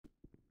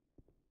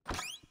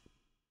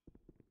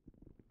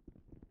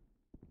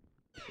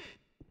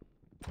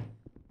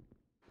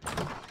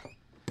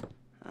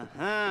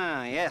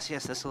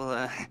yes, this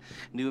will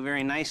do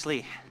very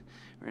nicely.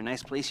 Very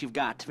nice place you've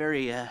got.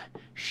 Very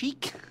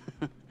chic.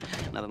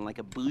 Nothing like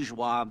a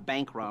bourgeois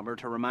bank robber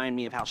to remind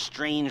me of how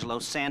strange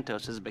Los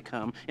Santos has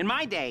become. In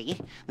my day,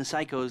 the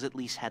psychos at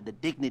least had the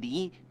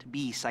dignity to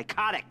be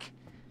psychotic.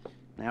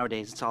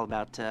 Nowadays, it's all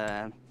about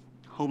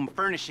home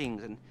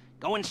furnishings and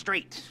going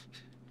straight.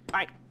 All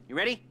right, you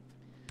ready?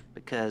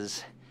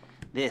 Because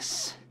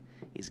this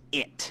is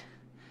it.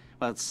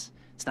 Well, it's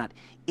not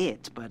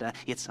it, but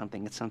it's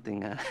something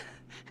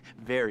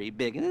very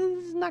big.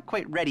 It's not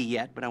quite ready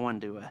yet, but I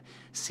wanted to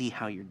see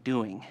how you're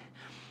doing.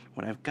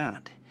 What I've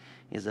got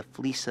is a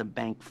Fleeca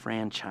bank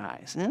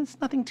franchise. And it's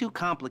nothing too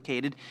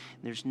complicated.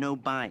 There's no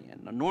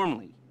buy-in. Now,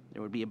 normally,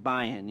 there would be a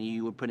buy-in.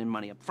 You would put in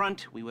money up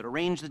front, we would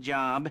arrange the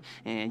job,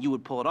 and you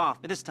would pull it off.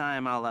 But this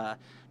time, I'll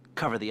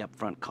cover the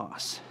upfront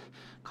costs.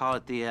 Call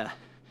it the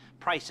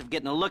price of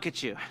getting a look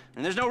at you.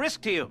 And there's no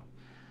risk to you.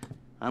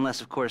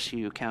 Unless, of course,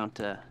 you count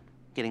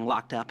getting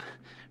locked up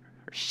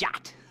or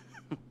shot.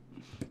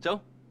 So,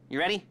 you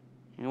ready?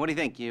 What do you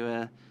think? You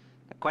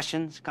got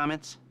questions,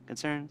 comments,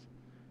 concerns?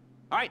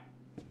 All right.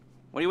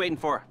 What are you waiting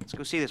for? Let's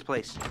go see this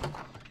place.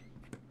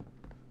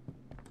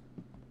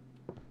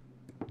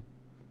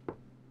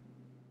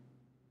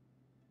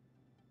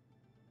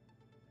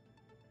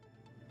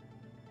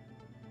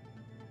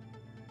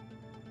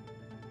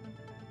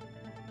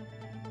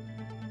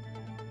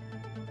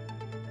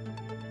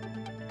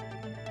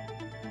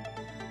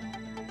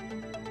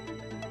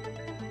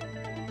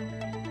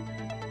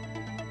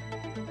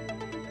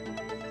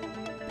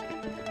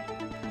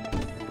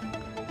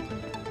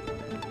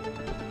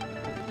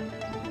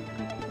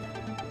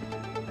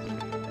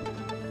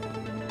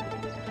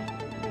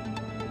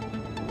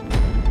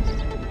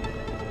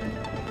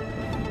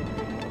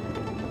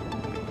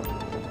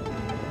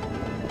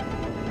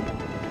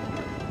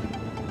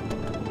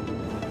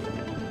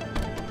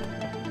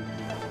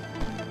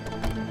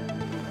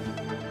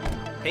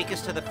 Take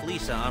us to the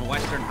Fleeca on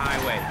Western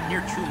Highway,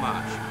 near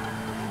Chumash.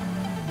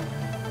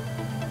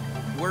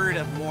 Word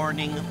of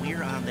warning,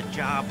 we're on the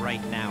job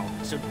right now,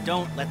 so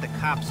don't let the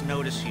cops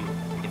notice you.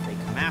 If they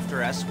come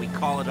after us, we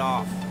call it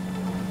off.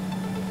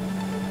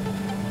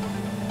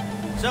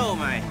 So,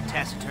 my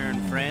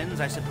taciturn friends,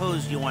 I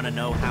suppose you want to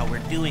know how we're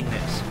doing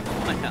this.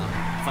 Well,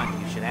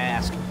 funny you should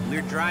ask.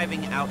 We're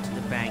driving out to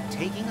the bank,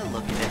 taking a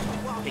look at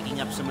it,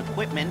 picking up some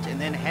equipment, and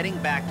then heading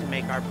back to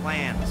make our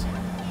plans.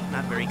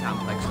 Not very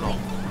complex at all.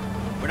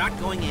 We're not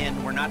going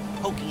in, we're not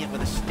poking it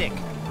with a stick.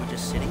 We're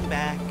just sitting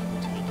back,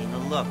 taking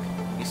a look.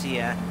 You see,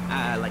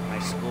 I like my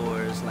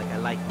scores like I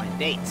like my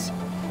dates.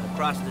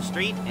 Across the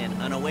street and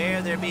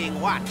unaware they're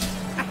being watched.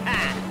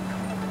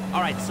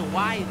 All right, so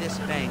why this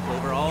bank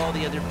over all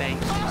the other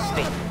banks in the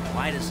state?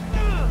 Why does...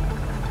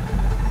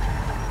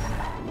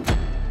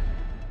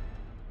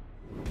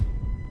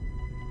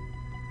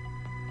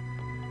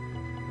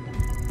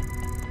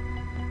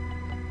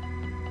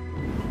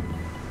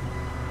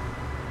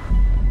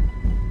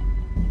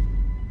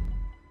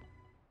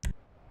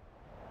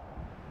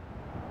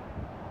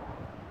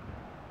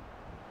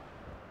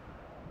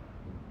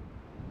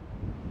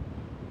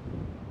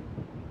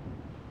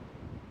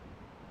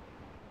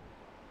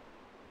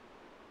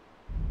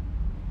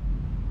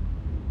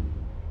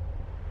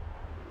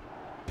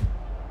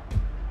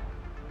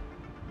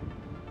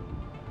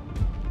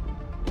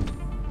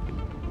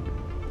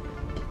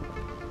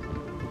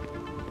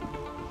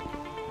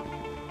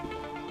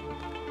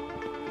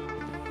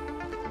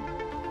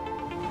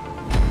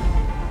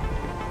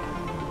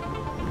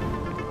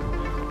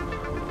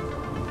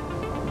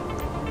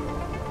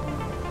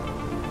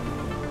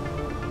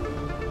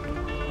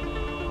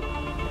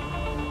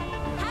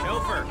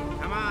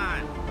 Come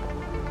on!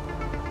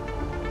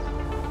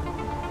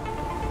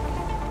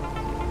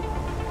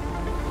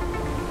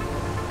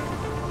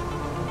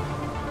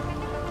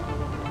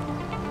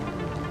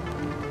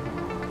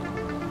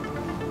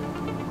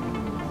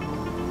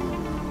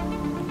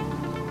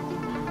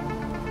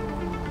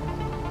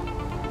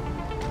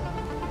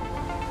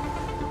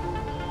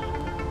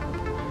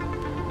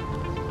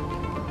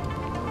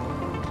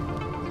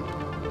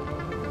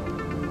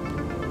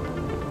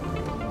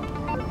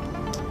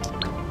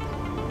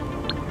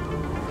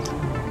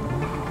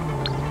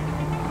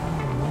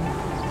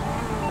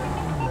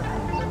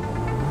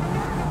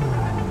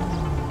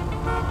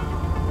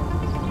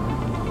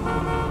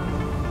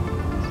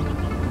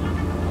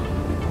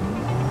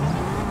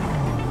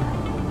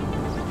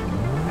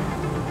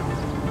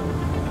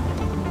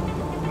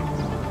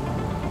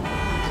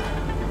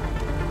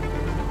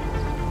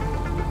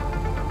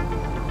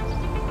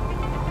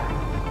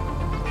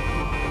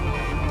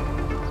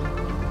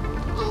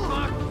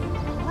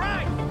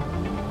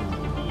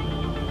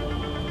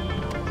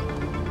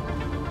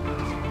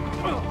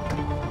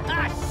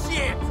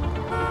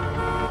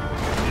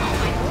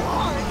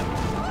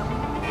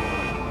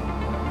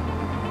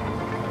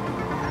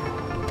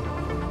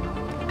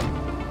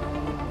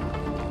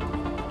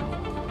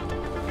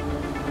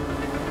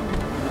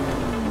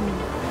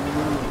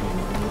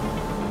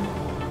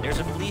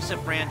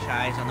 Fleeca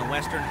franchise on the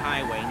Western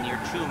Highway near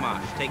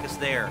Chumash. Take us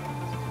there.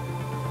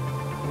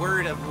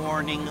 word of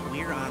warning,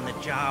 we're on the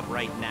job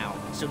right now,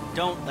 so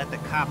don't let the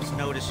cops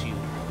notice you.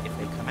 If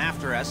they come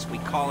after us, we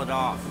call it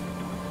off.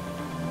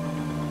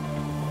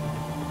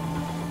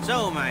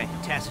 So, my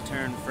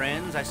taciturn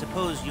friends, I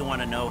suppose you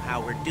want to know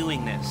how we're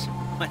doing this.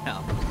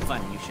 Well,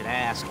 funny you should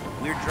ask.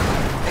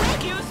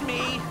 Excuse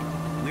me!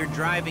 We're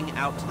driving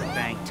out to the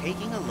bank,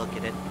 taking a look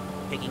at it,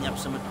 picking up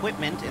some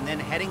equipment, and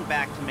then heading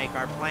back to make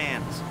our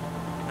plans.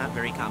 Not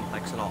very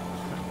complex at all.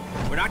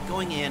 We're not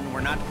going in,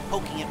 we're not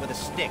poking it with a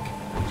stick.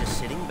 We're just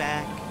sitting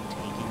back and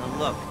taking a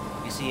look.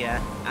 You see,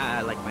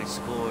 I like my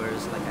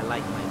scores like I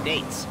like my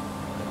dates.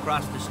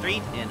 Across the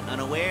street and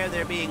unaware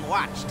they're being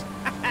watched.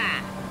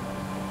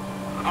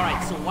 All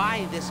right, so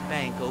why this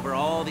bank over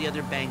all the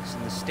other banks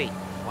in the state?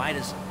 Why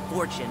does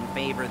fortune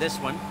favor this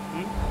one?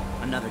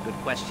 Another good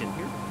question.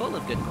 You're full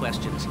of good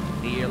questions.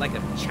 You're like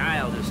a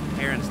child whose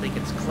parents think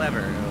it's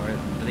clever,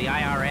 or the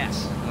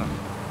IRS.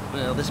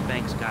 Well, this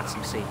bank's got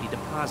some safety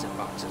deposit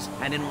boxes,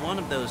 and in one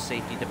of those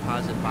safety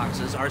deposit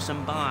boxes are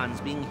some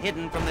bonds being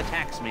hidden from the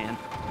taxman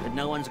that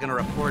no one's gonna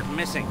report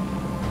missing.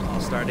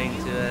 All starting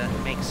to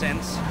make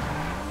sense.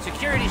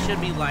 Security should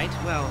be light,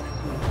 well,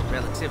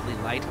 relatively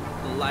light.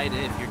 Light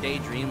if your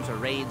daydreams are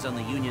raids on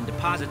the Union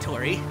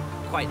Depository.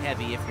 Quite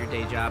heavy if your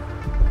day job.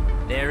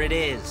 There it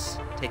is.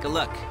 Take a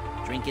look.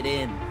 Drink it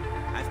in.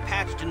 I've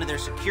patched into their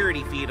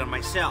security feed on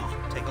my cell.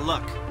 Take a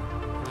look.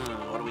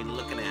 What are we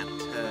looking at?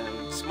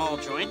 Small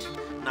joint,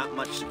 not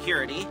much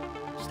security.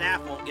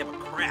 Staff won't give a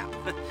crap,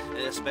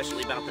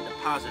 especially about the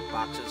deposit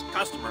boxes.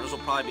 Customers will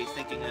probably be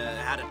thinking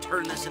how to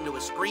turn this into a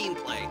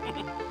screenplay.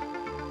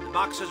 The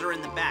boxes are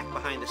in the back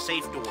behind a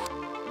safe door.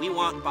 We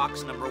want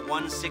box number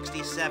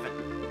 167.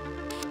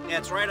 Yeah,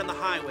 it's right on the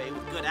highway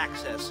with good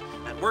access.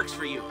 That works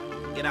for you.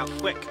 You can get out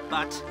quick,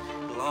 but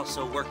it'll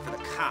also work for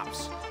the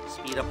cops.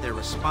 Speed up their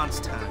response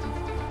time.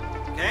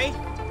 Okay?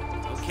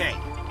 Okay.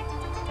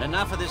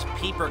 Enough of this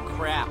peeper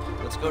crap.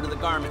 Let's go to the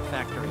garment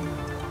factory.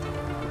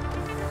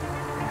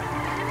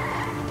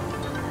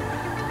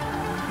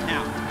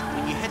 Now,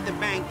 when you hit the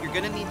bank, you're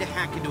gonna need to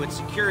hack into its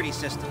security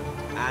system.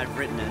 I've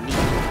written a neat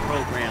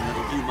program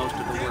that'll do most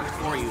of the work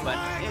for you, but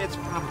it's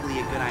probably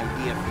a good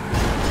idea for you to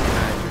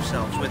familiarize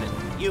yourselves with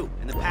it. You,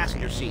 in the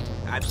passenger seat,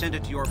 I've sent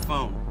it to your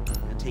phone.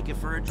 Now take it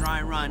for a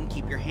dry run,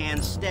 keep your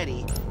hands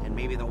steady, and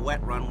maybe the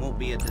wet run won't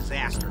be a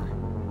disaster.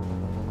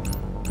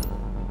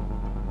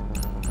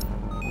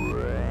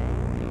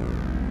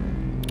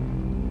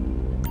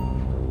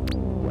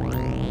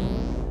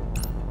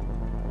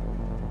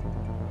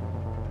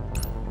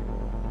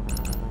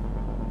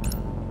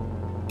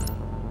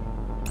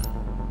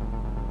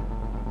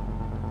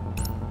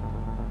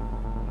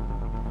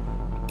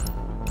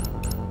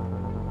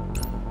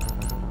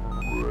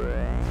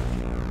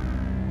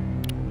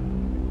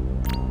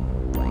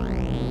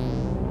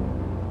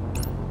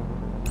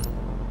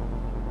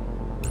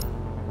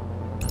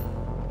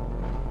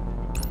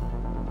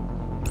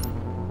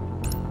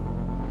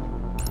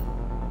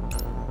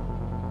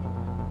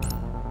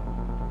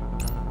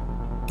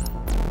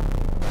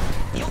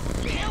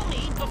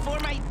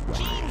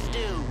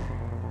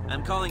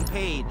 I'm calling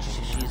Paige.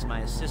 She's my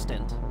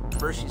assistant.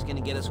 First she's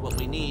gonna get us what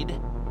we need,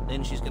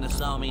 then she's gonna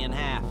saw me in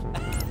half.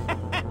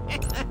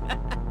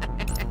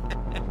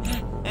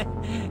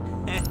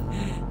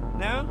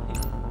 No?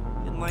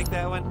 Didn't like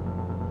that one?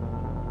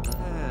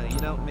 You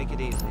don't make it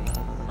easy.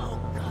 Oh,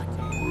 God.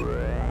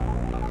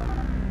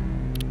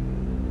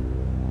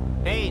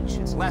 Paige,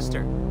 it's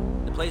Lester.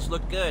 The place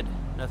looked good.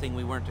 Nothing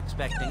we weren't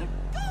expecting.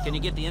 Can you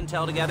get the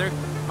intel together?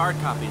 Hard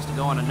copies to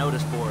go on a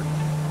notice board.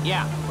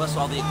 Yeah, plus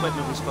all the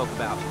equipment we spoke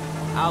about.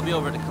 I'll be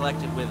over to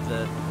collect it with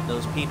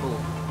those people.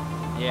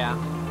 Yeah.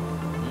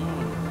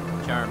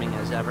 Charming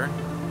as ever.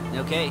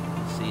 Okay,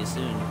 see you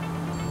soon.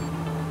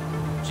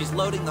 She's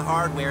loading the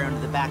hardware into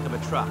the back of a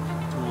truck.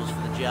 Tools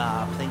for the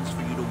job, things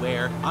for you to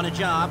wear. On a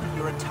job,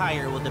 your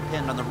attire will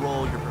depend on the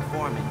role you're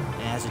performing.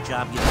 As a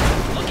job gets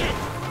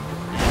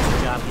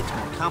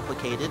more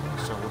complicated,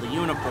 so will the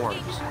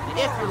uniforms.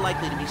 If you're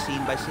likely to be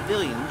seen by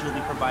civilians, you'll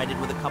be provided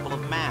with a couple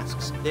of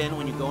masks. Then,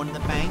 when you go into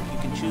the bank, you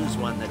can choose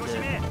one that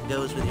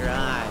goes with your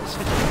eyes.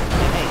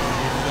 Hey,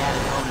 there's the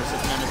added bonus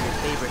of none of your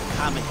favorite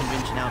comic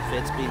convention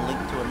outfits being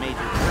linked to a major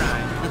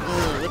crime.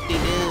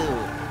 Whoop-de-doo.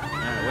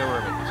 Where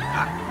were we?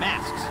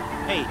 Masks.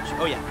 Paige.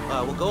 Oh yeah,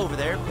 we'll go over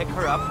there, pick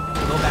her up,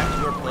 and go back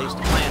to your place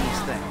to plan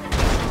this thing.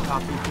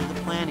 Talking through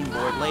the planning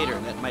board later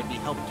that might be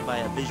helped by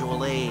a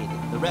visual aid.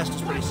 The rest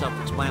is pretty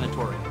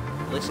self-explanatory.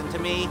 Listen to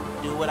me,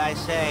 do what I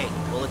say.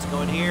 Bullets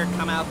go in here,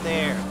 come out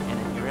there. And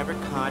if you're ever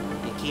caught,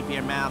 you keep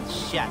your mouth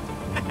shut.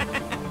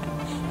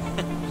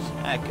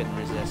 I couldn't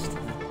resist.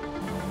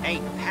 Hey,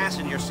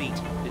 passenger seat.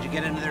 Did you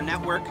get into their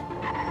network?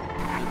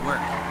 Good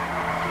work.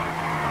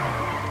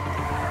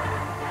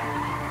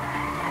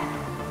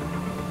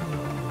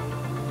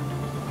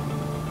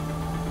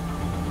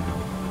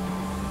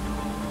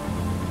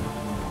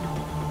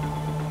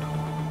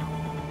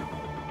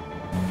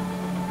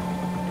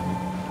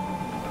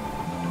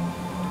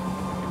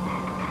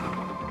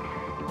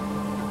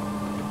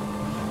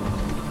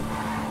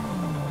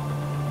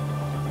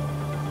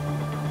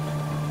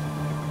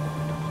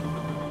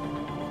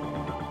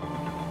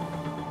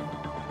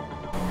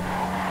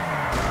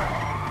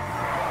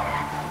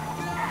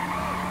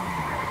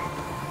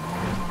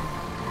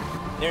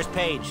 There's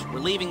Paige. We're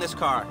leaving this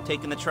car,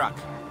 taking the truck.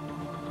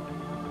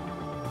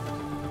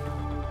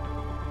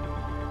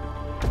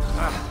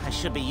 I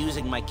should be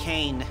using my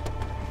cane.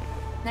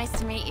 Nice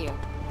to meet you.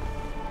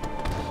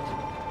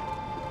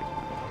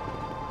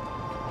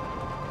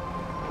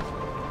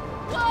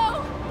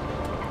 Whoa!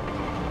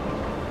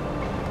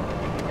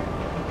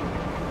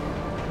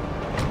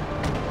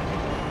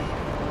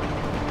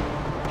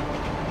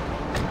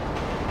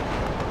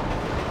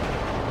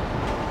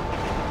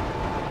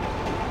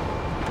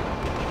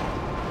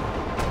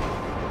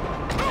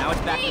 Now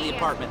it's back to the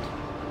apartment.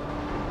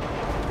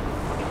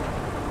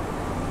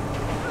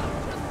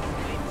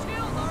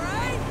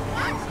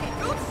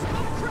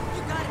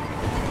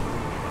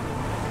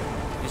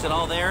 Is it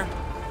all there?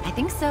 I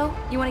think so.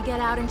 You want to get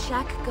out and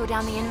check, go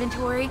down the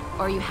inventory,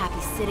 or are you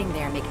happy sitting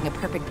there making a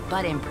perfect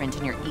butt imprint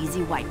in your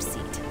easy wipe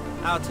seat?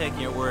 I'll take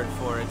your word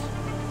for it.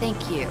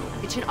 Thank you.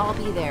 It should all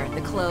be there. The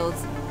clothes,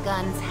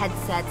 guns,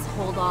 headsets,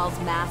 holdalls,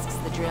 masks,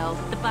 the drill,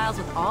 the files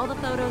with all the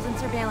photos and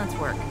surveillance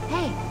work.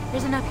 Hey,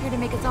 there's enough here to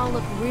make us all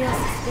look real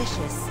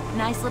suspicious.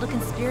 Nice little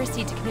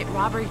conspiracy to commit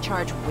robbery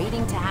charge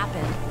waiting to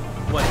happen.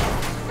 What?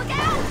 Look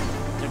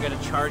out! They're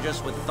gonna charge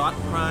us with thought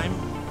crime?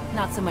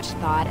 Not so much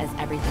thought as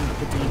everything but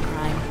the deed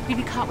crime. We'd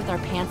be caught with our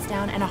pants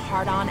down and a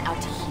hard-on out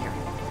to here.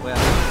 Well,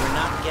 we're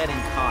not getting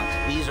caught.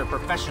 These are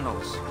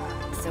professionals.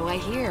 So I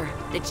hear.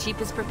 The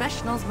cheapest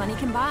professionals money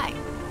can buy.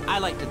 I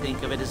like to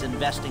think of it as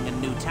investing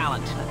in new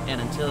talent. And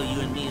until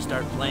you and me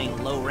start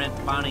playing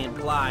low-rent Bonnie and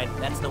Clyde,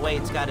 that's the way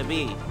it's gotta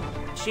be.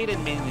 She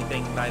didn't mean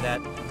anything by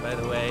that, by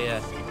the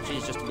way.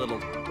 She's just a little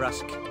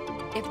brusque.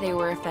 If they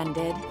were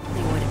offended,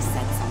 they would have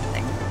said something.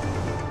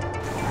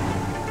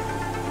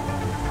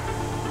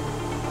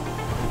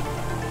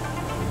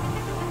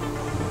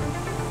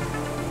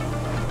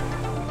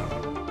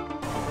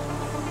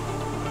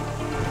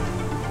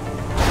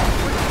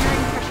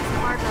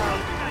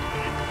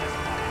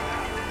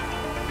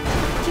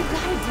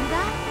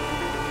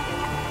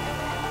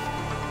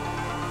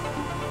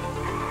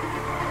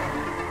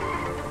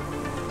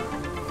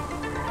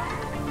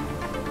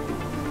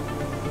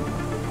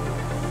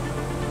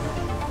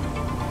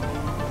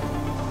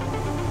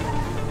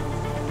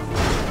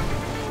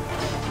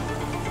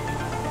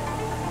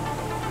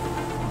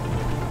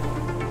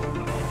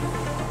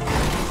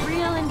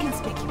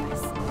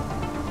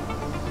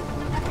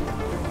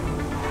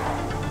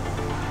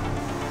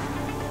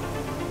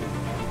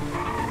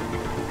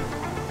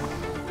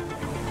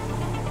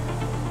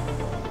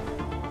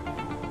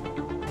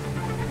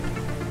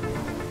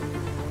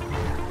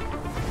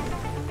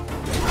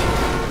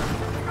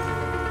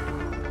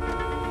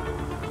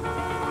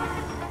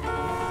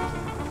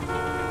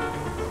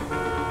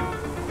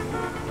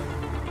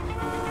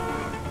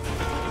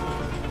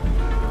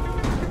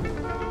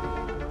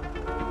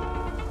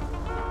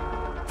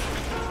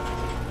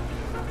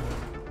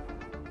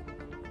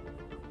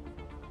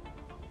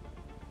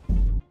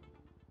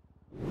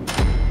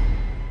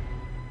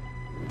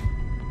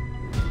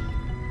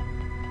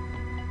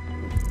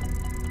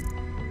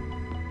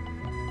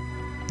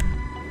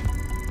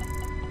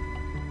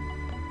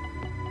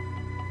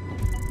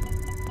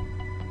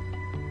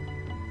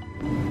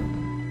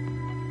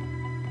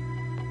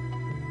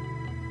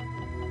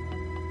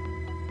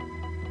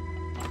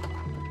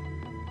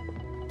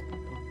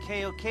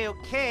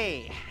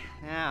 Okay.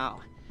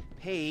 Now,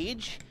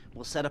 Paige,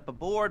 we'll set up a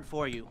board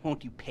for you,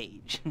 won't you,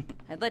 Paige?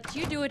 I'd let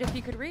you do it if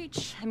you could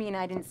reach. I mean,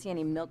 I didn't see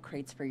any milk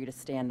crates for you to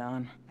stand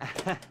on.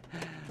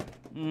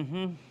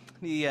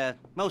 The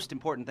most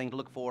important thing to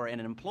look for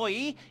in an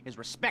employee is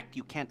respect.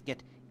 You can't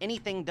get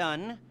anything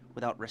done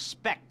without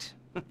respect.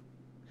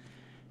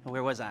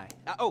 Where was I?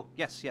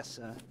 Yes,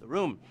 the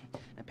room.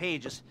 And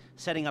Paige is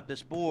setting up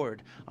this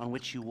board on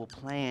which you will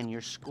plan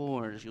your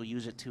scores. You'll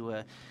use it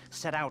to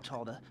set out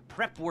all the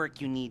prep work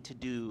you need to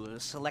do,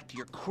 select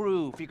your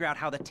crew, figure out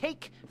how the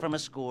take from a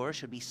score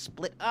should be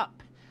split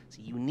up.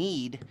 So you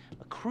need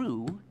a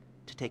crew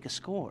to take a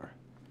score.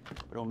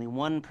 But only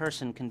one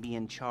person can be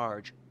in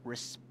charge.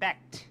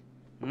 Respect.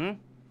 Isn't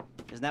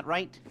that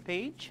right,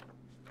 Paige?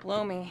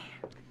 Blow me.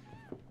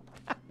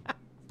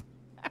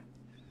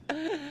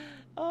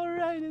 All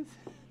right,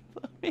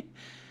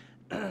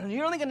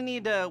 you're only gonna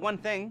need one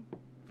thing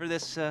for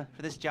this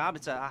job.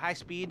 It's a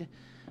high-speed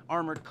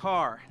armored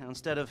car. Now,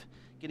 instead of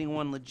getting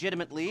one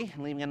legitimately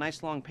and leaving a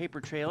nice long paper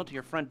trail to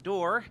your front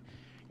door,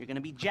 you're gonna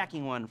be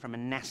jacking one from a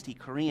nasty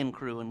Korean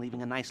crew and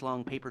leaving a nice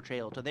long paper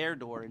trail to their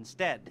door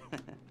instead.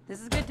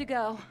 This is good to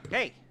go.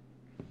 Okay,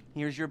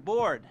 here's your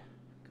board.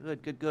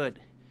 Good.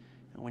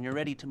 And when you're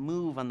ready to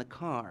move on the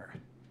car,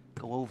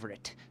 go over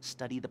it,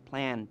 study the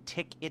plan,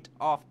 tick it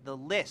off the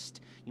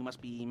list. You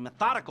must be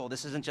methodical.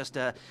 This isn't just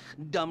a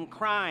dumb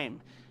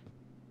crime.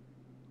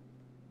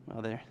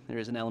 Well, there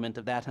is an element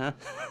of that, huh?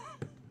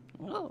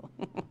 Oh.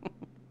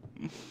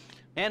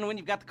 And when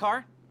you've got the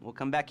car, we'll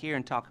come back here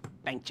and talk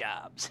bank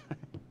jobs.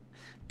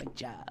 Bank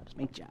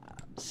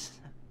jobs.